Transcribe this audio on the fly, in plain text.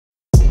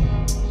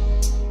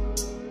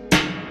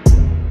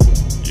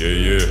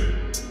Yeah.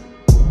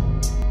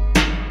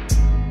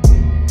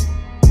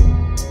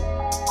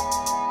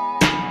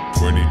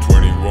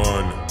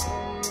 2021.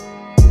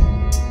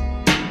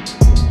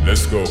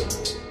 Let's go.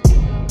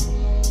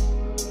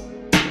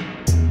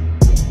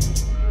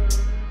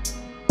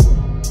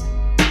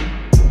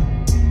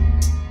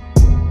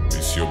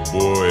 It's your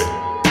boy.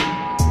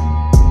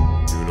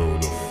 You know who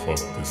the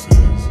fuck this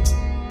is.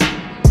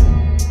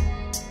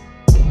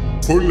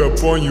 Pull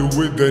up on you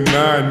with the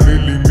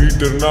 9mm,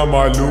 na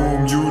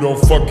maloom, you don't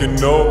fucking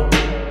know.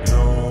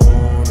 No.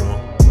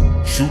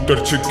 Shooter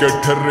chick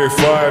at terre,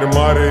 fire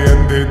mare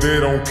andhe, they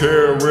don't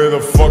care where the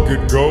fuck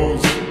it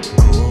goes.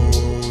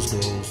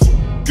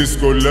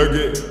 Kisko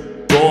lage,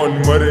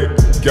 kaun mare,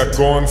 kya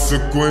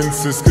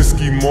consequences,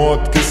 kiski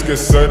maut, kiske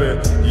sar hai.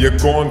 Ye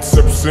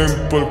concept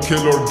simple,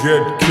 kill or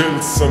get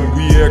killed, son.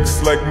 We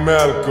acts like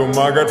Malcolm,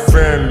 I got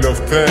fan love,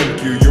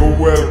 thank you, you're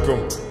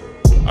welcome.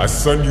 I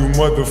son you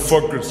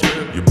motherfuckers,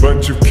 you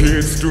bunch of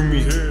kids to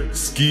me.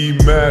 Ski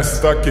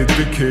mask taake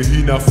dikhe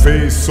hi na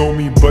face,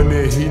 homie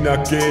bane hi na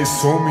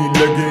case, homie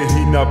lage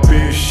hi na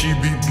pesh. She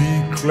be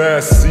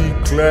B-class,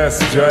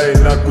 C-class, jaye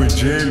na koi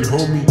jail,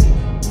 homie.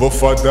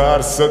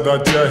 वफादार सदा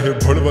चाहे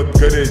भड़वत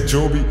करे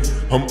जो भी,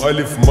 हम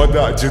अलिफ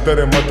मदा जिधर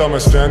है मता मैं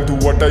stand to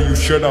what are you,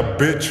 shut up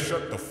bitch.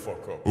 Shut the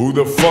fuck up. Who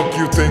the fuck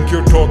you think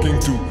you're talking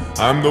to?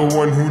 I'm the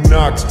one who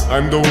knocks,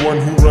 I'm the one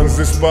who runs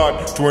this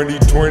spot.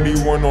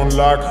 2021 on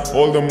lock,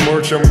 all the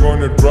merch I'm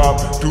gonna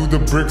drop, to the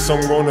bricks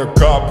I'm gonna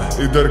cop.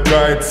 Idhar ka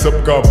hai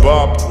sabka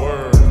baap.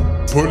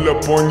 Pull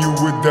up on you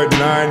with that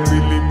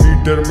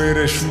 9mm,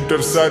 mere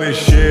shooter sare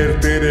sher,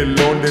 tere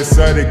londe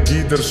sare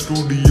geedar,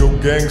 studio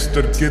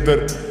gangster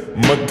kidhar.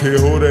 मत्थे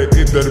हो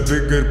रहे इधर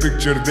bigger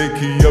picture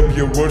देखी अब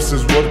ये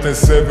versus worth है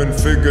 7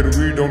 figure.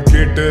 We don't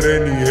cater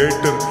any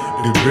hater,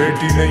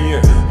 debate ही नहीं है,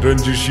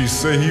 रंजिशी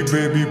सही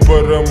बेबी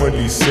पर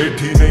अमली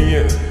सेठ ही नहीं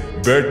है.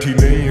 बैठी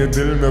नहीं है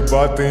दिल में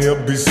बातें अब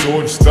भी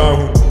सोचता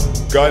हूँ,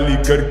 काली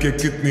करके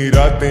कितनी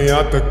रातें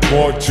यहाँ तक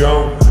पहुँच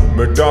जाऊँ.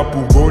 मैं टापू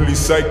गोली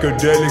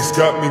psychedelics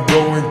got me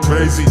going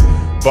crazy.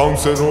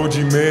 Bouncer OG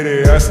मेरे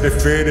ass they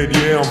faded,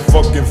 yeah I'm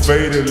fucking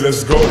faded,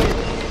 let's go.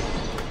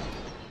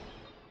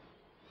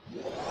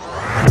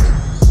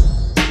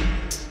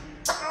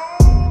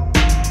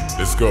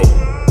 Let's go.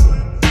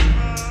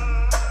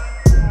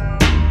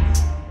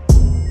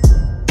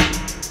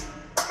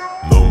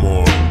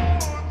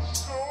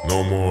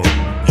 No more,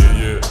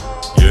 yeah.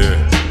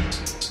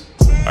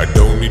 I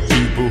don't need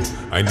people,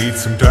 I need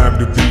some time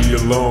to be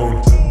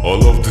alone.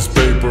 All of this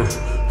paper,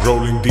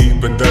 rolling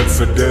deep and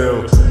that's a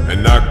deal.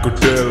 And I could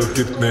tell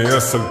kitne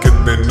asal,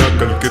 kitne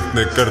nakal,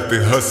 kitne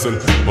karte hustle,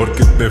 aur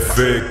kitne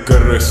fake kar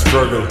rahe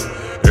struggle.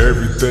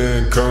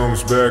 Everything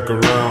comes back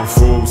around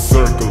full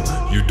circle.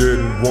 You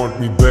didn't want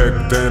me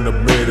back then, ab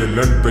mere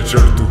land pe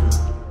chad tu.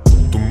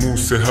 Tum muh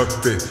se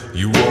hakte,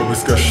 you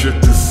always got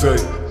shit to say.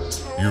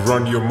 You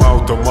run your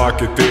mouth, hum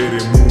aake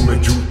tere muh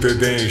mein joote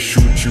dein,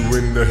 shoot you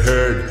in the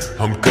head.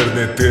 Hum kar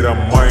de tera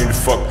mind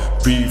fuck.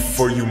 Beef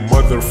for you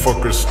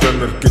motherfuckers,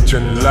 stunner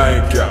kitchen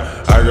line kya?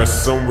 I got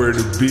somewhere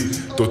to be,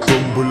 to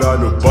tum bula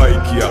lo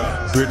bike ya.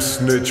 Bitch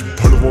snitch,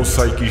 bhadwon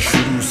psyche,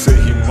 shuru se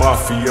hi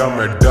mafia.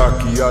 Main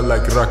dakiya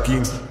like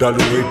Rakim, dalu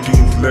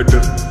 18th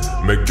letter.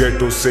 Main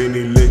ghetto se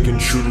nahi lekin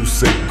shuru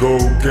se go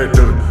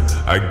getter.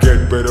 I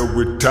get better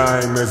with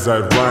time as I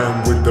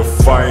rhyme with the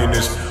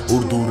finest.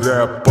 Urdu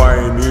rap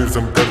pioneers,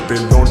 hum karte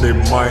londe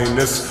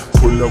minus.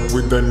 Pull up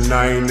with the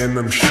 9 and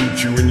them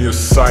shoot you in your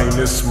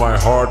sinus. My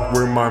heart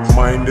where my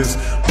mind is.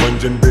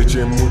 Manjan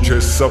beche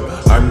mujhe sab,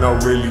 I'm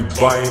not really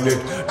buying it.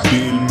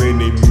 Deal mein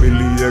nahi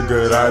mili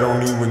agar I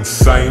don't even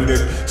sign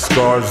it.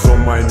 Scars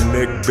on my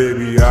neck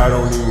baby, I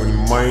don't even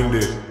mind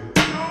it.